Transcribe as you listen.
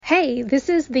Hey, this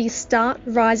is the Start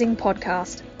Rising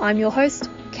podcast. I'm your host,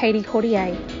 Katie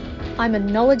Cordier. I'm a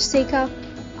knowledge seeker,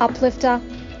 uplifter,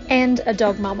 and a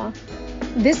dog mama.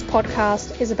 This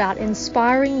podcast is about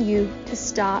inspiring you to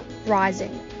start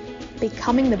rising,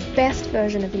 becoming the best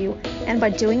version of you, and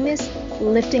by doing this,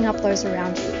 lifting up those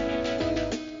around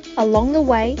you. Along the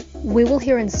way, we will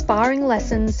hear inspiring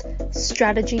lessons,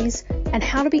 strategies, and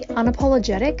how to be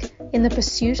unapologetic in the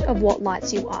pursuit of what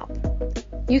lights you up.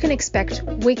 You can expect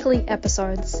weekly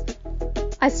episodes.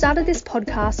 I started this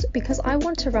podcast because I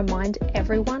want to remind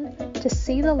everyone to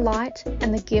see the light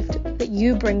and the gift that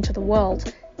you bring to the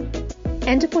world,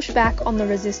 and to push back on the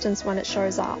resistance when it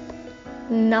shows up.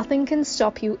 Nothing can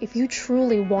stop you if you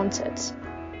truly want it.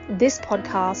 This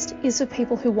podcast is for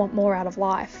people who want more out of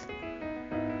life.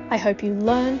 I hope you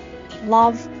learn,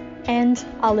 love, and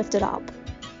are lifted up.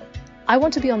 I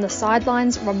want to be on the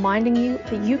sidelines reminding you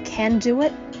that you can do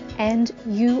it, and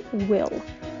you will.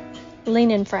 Lean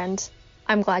in, friend.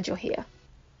 I'm glad you're here.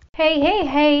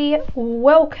 Hey.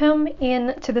 Welcome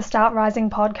in to the Start Rising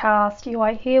podcast. You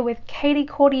are here with Katie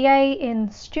Cordier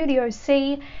in Studio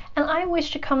C, and I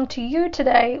wish to come to you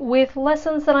today with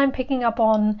lessons that I'm picking up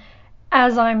on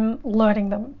as I'm learning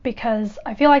them, because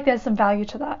I feel like there's some value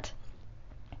to that.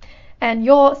 And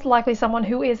you're likely someone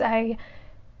who is a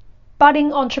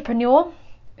budding entrepreneur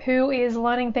who is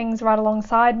learning things right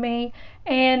alongside me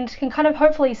and can kind of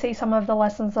hopefully see some of the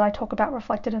lessons that I talk about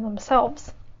reflected in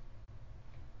themselves.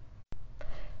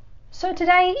 So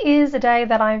today is a day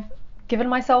that I've given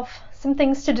myself some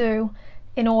things to do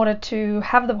in order to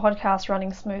have the podcast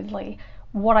running smoothly.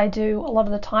 What I do a lot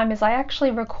of the time is I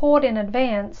actually record in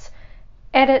advance,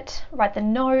 edit, write the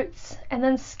notes, and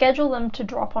then schedule them to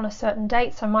drop on a certain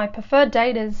date. So my preferred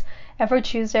date is every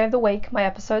Tuesday of the week my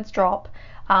episodes drop.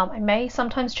 I may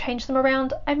sometimes change them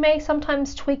around. I may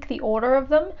sometimes tweak the order of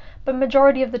them, but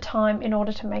majority of the time, in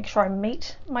order to make sure I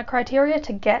meet my criteria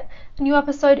to get a new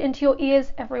episode into your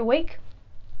ears every week,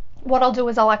 what I'll do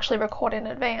is I'll actually record in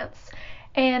advance.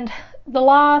 And the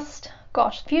last,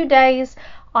 few days,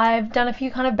 I've done a few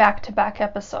kind of back-to-back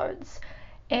episodes.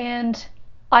 And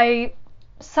I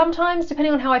sometimes,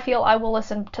 depending on how I feel, I will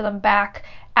listen to them back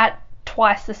at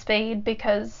twice the speed,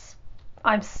 because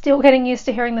I'm still getting used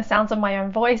to hearing the sounds of my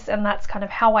own voice, and that's kind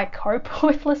of how I cope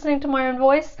with listening to my own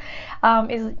voice,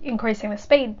 is increasing the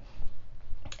speed.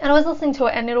 And I was listening to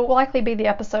it, and it'll likely be the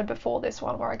episode before this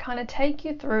one, where I kind of take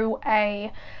you through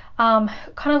a kind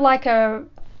of like a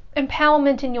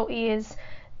empowerment in your ears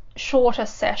shorter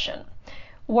session,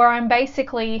 where I'm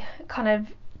basically kind of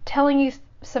telling you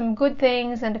some good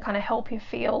things and to kind of help you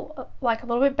feel like a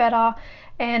little bit better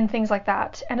and things like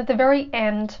that. And at the very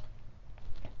end,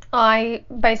 I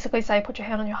basically say, put your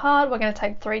hand on your heart, we're going to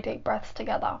take 3 deep breaths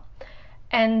together.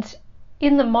 And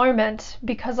in the moment,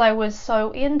 because I was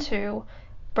so into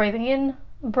breathing in,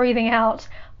 breathing out,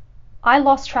 I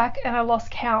lost track and I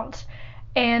lost count.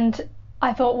 And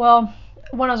I thought, well,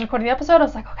 when I was recording the episode, I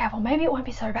was like, okay, well, maybe it won't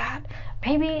be so bad.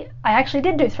 Maybe I actually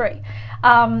did do 3.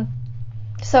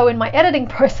 So in my editing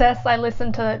process, I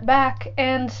listened to it back,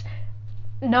 and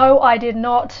no, I did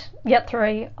not get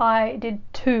 3, I did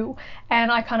 2,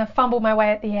 and I kind of fumbled my way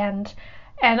at the end,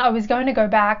 and I was going to go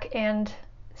back and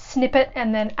snip it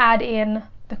and then add in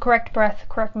the correct breath,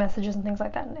 correct messages and things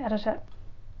like that and edit it.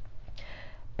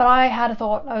 But I had a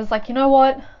thought. I was like, you know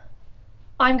what?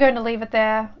 I'm going to leave it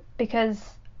there, because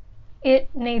it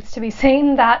needs to be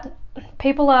seen that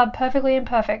people are perfectly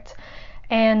imperfect,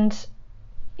 and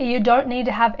you don't need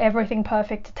to have everything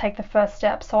perfect to take the first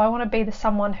step. So I want to be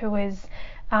someone who is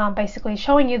basically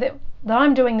showing you that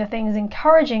I'm doing the things,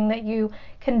 encouraging that you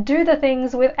can do the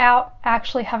things without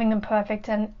actually having them perfect.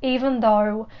 And even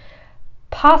though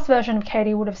past version of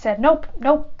Katie would have said, nope,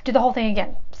 do the whole thing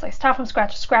again. So start from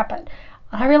scratch, scrap it.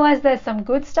 And I realized there's some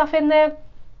good stuff in there.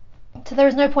 So there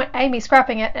is no point A, me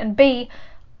scrapping it, and B,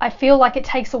 I feel like it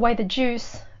takes away the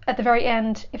juice at the very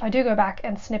end if I do go back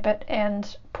and snip it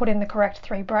and put in the correct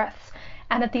 3 breaths.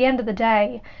 And at the end of the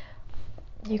day,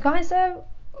 you guys are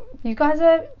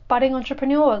budding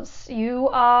entrepreneurs. You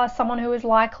are someone who is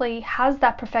likely has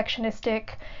that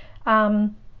perfectionistic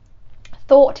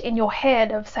thought in your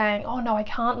head of saying, oh no, I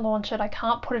can't launch it, I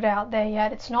can't put it out there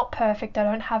yet, it's not perfect, I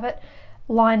don't have it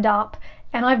lined up.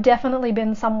 And I've definitely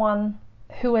been someone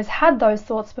who has had those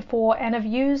thoughts before, and have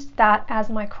used that as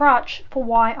my crutch for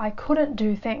why I couldn't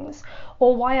do things,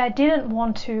 or why I didn't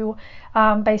want to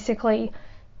basically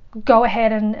go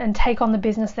ahead and take on the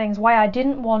business things, why I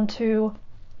didn't want to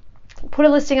put a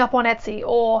listing up on Etsy,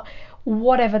 or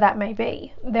whatever that may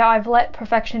be. There, I've let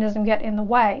perfectionism get in the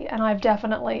way, and I've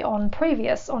definitely on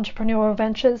previous entrepreneurial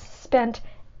ventures spent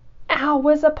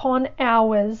hours upon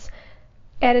hours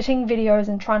editing videos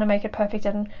and trying to make it perfect,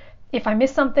 and if I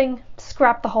miss something,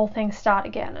 scrap the whole thing, start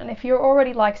again. And if you're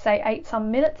already like, say, 8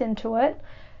 some minutes into it,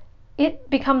 it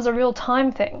becomes a real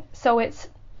time thing. So it's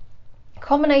a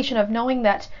combination of knowing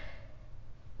that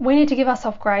we need to give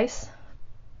ourselves grace.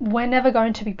 We're never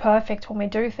going to be perfect when we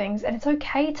do things, and it's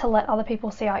okay to let other people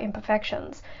see our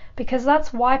imperfections, because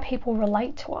that's why people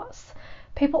relate to us.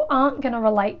 People aren't going to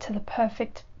relate to the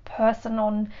perfect person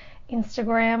on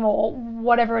Instagram or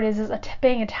whatever it is as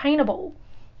being attainable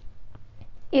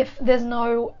if there's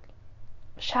no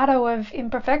shadow of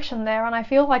imperfection there. And I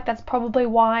feel like that's probably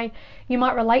why you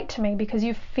might relate to me, because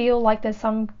you feel like there's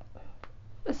some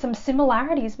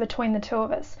similarities between the two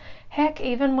of us. Heck,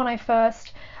 even when I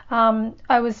first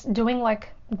I was doing like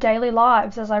daily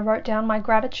lives as I wrote down my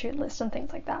gratitude list and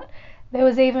things like that, there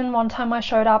was even one time I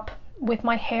showed up with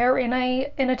my hair in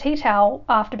a tea towel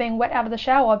after being wet out of the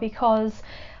shower, because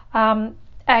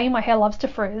my hair loves to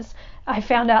frizz. I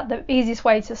found out the easiest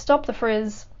way to stop the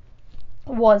frizz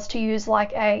was to use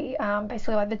like a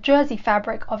basically like the jersey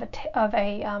fabric of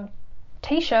a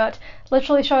t-shirt.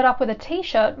 Literally showed up with a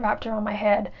t-shirt wrapped around my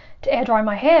head to air dry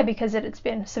my hair, because it's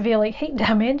been severely heat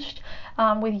damaged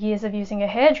with years of using a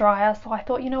hairdryer. So I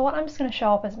thought, you know what, I'm just going to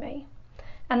show up as me,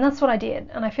 and that's what I did.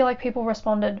 And I feel like people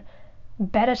responded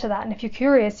better to that. And if you're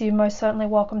curious, you're most certainly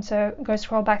welcome to go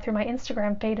scroll back through my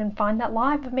Instagram feed and find that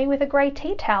live of me with a grey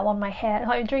tea towel on my head,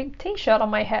 a grey t-shirt on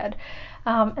my head,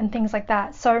 and things like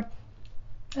that. So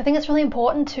I think it's really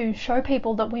important to show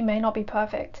people that we may not be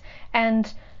perfect,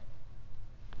 and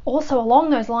also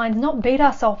along those lines, not beat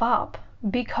ourselves up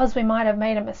because we might have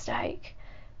made a mistake,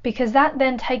 because that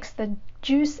then takes the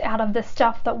juice out of the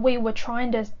stuff that we were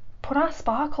trying to put our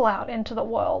sparkle out into the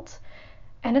world.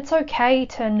 And it's okay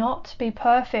to not be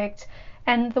perfect.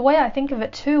 And the way I think of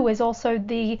it too is also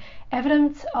the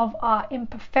evidence of our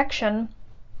imperfection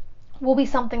will be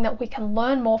something that we can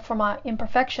learn more from our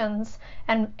imperfections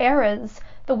and errors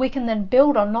that we can then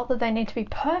build on. Not that they need to be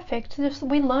perfect, just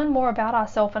we learn more about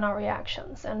ourselves and our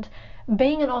reactions. And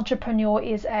being an entrepreneur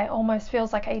is almost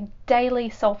feels like a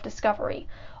daily self-discovery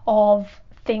of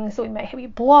things that we may be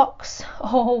blocks,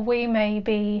 or we may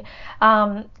be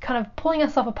kind of pulling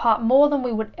ourselves apart more than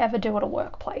we would ever do at a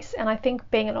workplace. And I think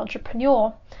being an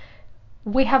entrepreneur,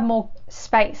 we have more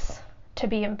space to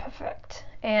be imperfect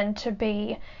and to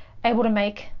be able to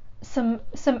make some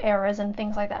errors and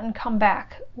things like that, and come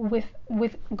back with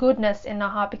goodness in our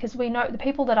heart, because we know the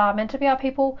people that are meant to be our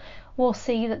people will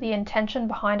see that the intention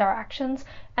behind our actions,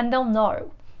 and they'll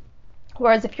know.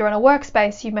 Whereas if you're in a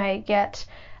workspace, you may get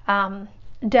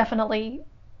definitely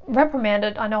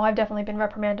reprimanded. I know I've definitely been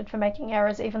reprimanded for making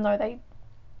errors, even though they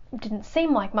didn't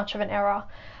seem like much of an error,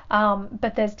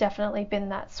 but there's definitely been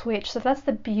that switch. So that's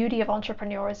the beauty of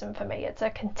entrepreneurism for me. It's a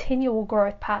continual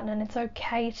growth pattern, and it's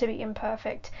okay to be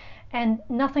imperfect, and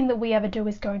nothing that we ever do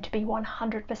is going to be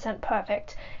 100%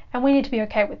 perfect, and we need to be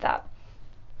okay with that.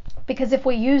 Because if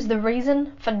we use the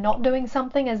reason for not doing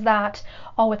something as that,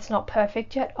 oh, it's not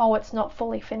perfect yet, oh, it's not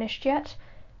fully finished yet,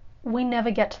 we never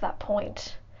get to that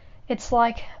point. It's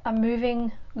like a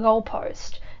moving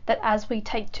goalpost that as we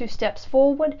take 2 steps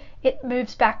forward, it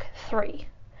moves back 3,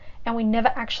 and we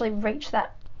never actually reach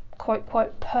that quote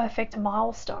quote perfect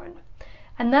milestone.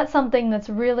 And that's something that's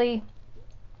really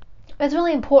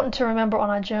important to remember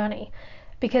on our journey,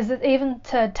 because even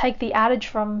to take the adage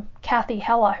from Kathy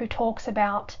Heller, who talks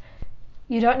about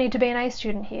you don't need to be an A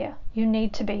student here, you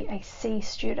need to be a C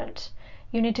student.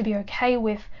 You need to be okay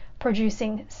with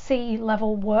producing C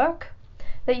level work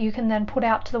that you can then put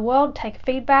out to the world, take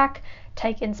feedback,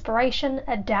 take inspiration,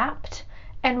 adapt,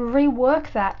 and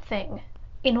rework that thing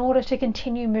in order to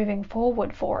continue moving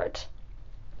forward for it.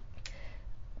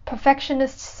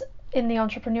 Perfectionists in the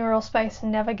entrepreneurial space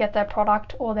never get their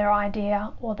product or their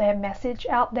idea or their message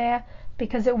out there,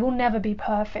 because it will never be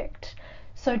perfect.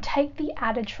 So take the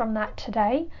adage from that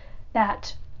today,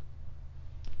 that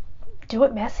do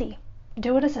it messy,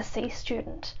 do it as a C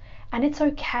student, and it's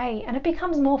okay, and it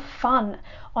becomes more fun.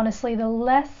 Honestly, the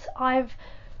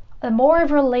more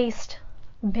I've released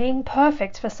being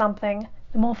perfect for something,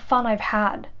 the more fun I've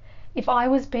had. If I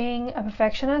was being a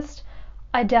perfectionist,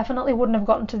 I definitely wouldn't have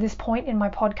gotten to this point in my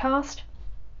podcast,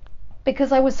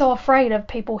 because I was so afraid of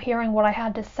people hearing what I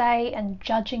had to say and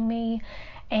judging me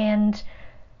and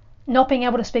not being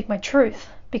able to speak my truth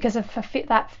because of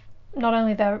that. Not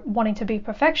only the wanting to be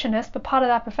perfectionist, but part of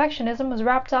that perfectionism was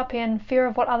wrapped up in fear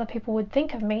of what other people would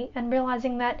think of me, and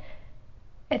realizing that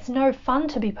it's no fun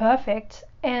to be perfect,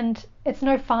 and it's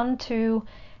no fun to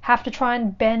have to try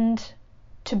and bend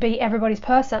to be everybody's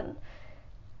person.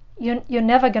 You're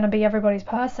never going to be everybody's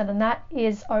person, and that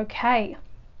is okay.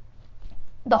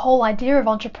 the whole idea of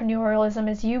entrepreneurialism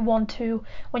is you want to,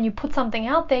 when you put something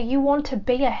out there, you want to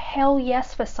be a hell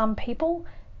yes for some people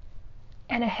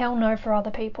and a hell no for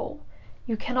other people.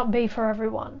 You cannot be for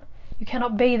everyone. You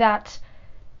cannot be that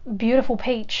beautiful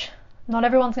peach. Not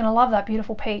everyone's going to love that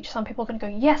beautiful peach. Some people are going to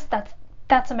go, yes,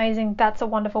 that's amazing, that's a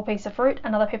wonderful piece of fruit,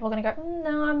 and other people are going to go,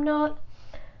 no, I'm not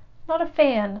a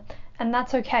fan. And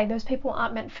that's okay. Those people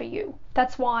aren't meant for you.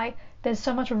 That's why there's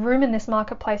so much room in this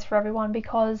marketplace for everyone,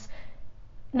 because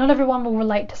not everyone will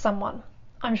relate to someone.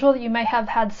 I'm sure that you may have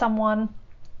had someone,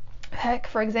 heck,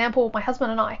 for example, my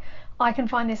husband and I can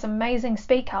find this amazing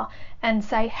speaker and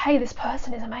say, hey, this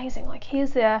person is amazing. Like,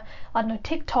 here's their, I don't know,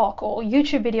 TikTok or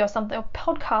YouTube video or something, or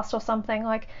podcast or something.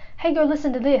 Like, hey, go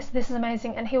listen to this. This is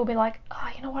amazing. And he will be like, oh,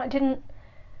 you know what? I didn't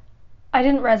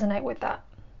resonate with that.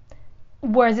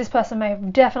 Whereas this person may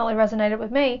have definitely resonated with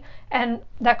me, and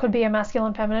that could be a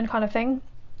masculine, feminine kind of thing.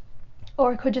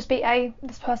 Or it could just be,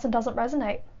 this person doesn't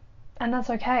resonate. And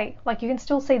that's okay. Like, you can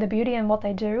still see the beauty in what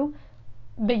they do,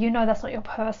 but you know that's not your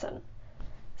person.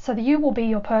 So you will be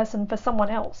your person for someone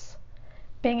else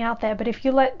being out there. But if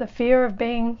you let the fear of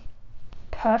being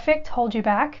perfect hold you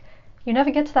back, you never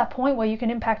get to that point where you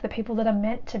can impact the people that are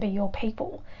meant to be your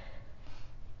people.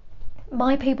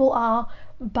 My people are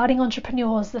budding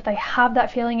entrepreneurs, that they have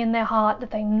that feeling in their heart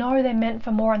that they know they're meant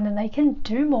for more, and then they can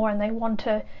do more, and they want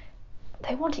to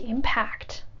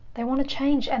impact. They want to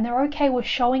change, and they're okay with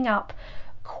showing up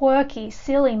quirky,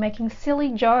 silly, making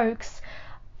silly jokes.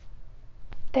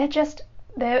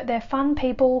 They're fun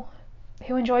people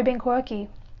who enjoy being quirky,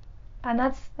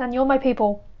 and you're my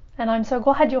people, and I'm so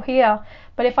glad you're here.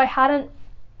 But if I hadn't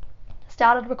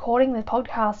started recording the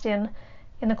podcast in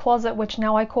the closet, which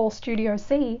now I call Studio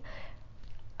C,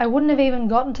 I wouldn't have even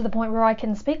gotten to the point where I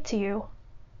can speak to you,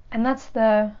 and that's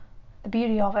the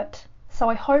beauty of it. So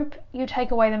I hope you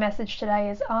take away the message today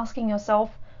is asking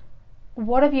yourself,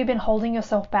 what have you been holding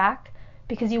yourself back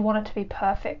because you want it to be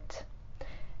perfect?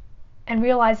 And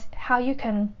realize how you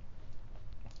can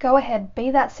go ahead, be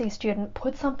that C student,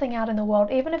 put something out in the world,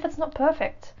 even if it's not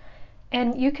perfect.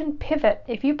 And you can pivot.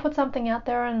 If you put something out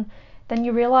there and then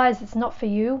you realize it's not for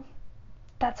you,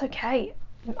 that's okay.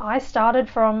 I started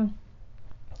from,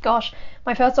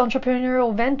 my first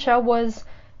entrepreneurial venture was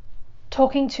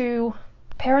talking to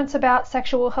parents about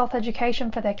sexual health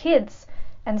education for their kids.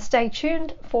 And stay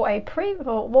tuned for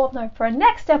for a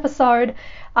next episode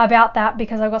about that,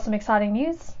 because I've got some exciting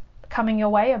news coming your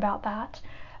way about that.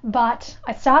 But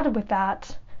I started with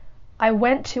that. I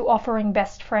went to offering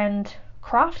best friend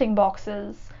crafting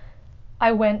boxes.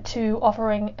 I went to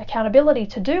offering accountability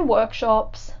to do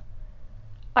workshops.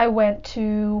 I went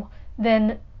to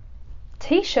then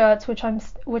t-shirts, which I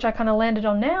kind of landed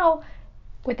on now,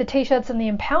 with the t-shirts and the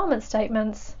empowerment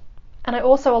statements. And I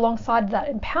also, alongside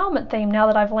that empowerment theme, now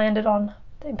that I've landed on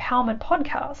the empowerment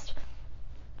podcast,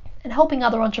 and helping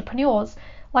other entrepreneurs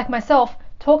like myself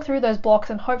talk through those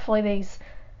blocks, and hopefully these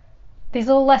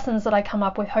little lessons that I come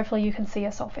up with, hopefully you can see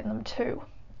yourself in them too.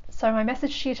 So my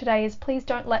message to you today is, please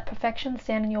don't let perfection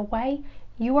stand in your way.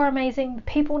 You are amazing.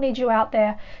 People need you out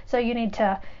there. So you need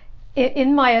to,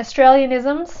 in my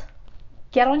Australianisms,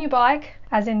 get on your bike,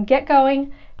 as in get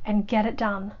going and get it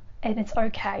done. And it's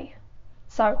okay.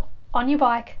 So on your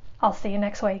bike. I'll see you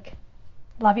next week.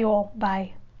 Love you all.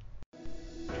 Bye.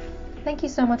 Thank you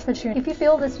so much for tuning in. If you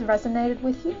feel this resonated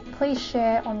with you, please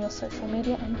share on your social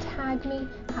media and tag me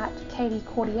at Katie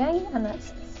Courtier, and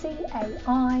that's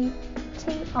CAITICOURTIER,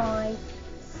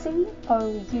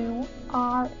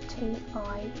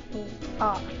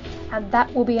 and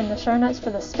that will be in the show notes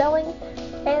for the spelling.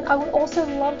 And I would also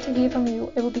love to hear from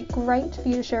you. It would be great for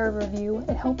you to share a review.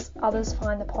 It helps others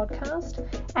find the podcast.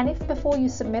 And if before you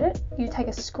submit it, you take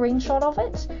a screenshot of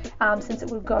it, since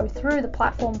it would go through the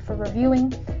platform for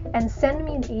reviewing, and send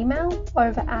me an email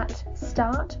over at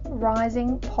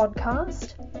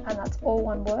startrisingpodcast, and that's all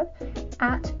one word,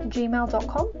 at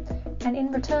gmail.com. And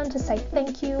in return to say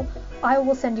thank you, I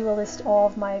will send you a list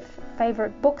of my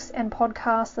favorite books and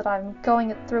podcasts that I'm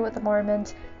going through at the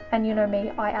moment. And you know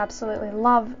me, I absolutely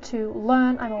love to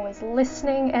learn. I'm always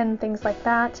listening and things like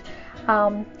that.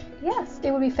 Yes,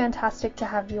 it would be fantastic to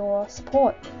have your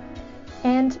support.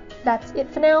 And that's it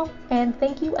for now. And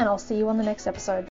thank you, and I'll see you on the next episode.